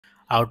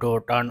How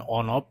to turn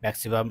on off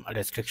maximum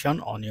restriction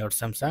on your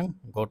Samsung.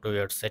 Go to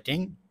your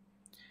setting,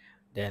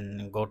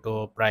 then go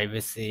to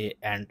privacy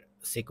and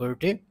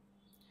security,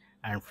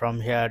 and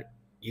from here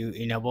you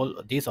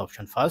enable this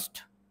option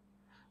first.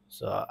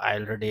 So I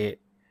already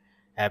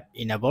have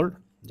enabled,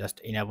 just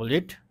enable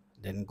it,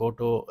 then go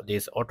to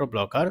this auto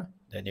blocker,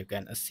 then you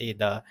can see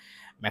the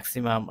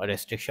maximum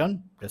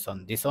restriction. Press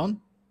on this on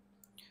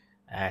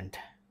and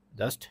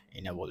just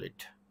enable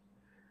it,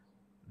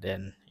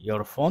 then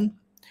your phone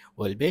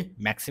will be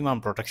maximum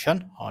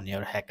protection on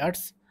your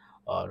hackers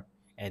or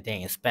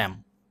anything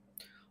spam.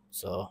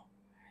 So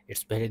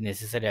it's very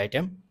necessary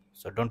item,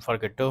 so don't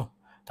forget to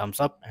thumbs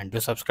up and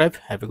do subscribe.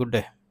 Have a good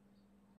day.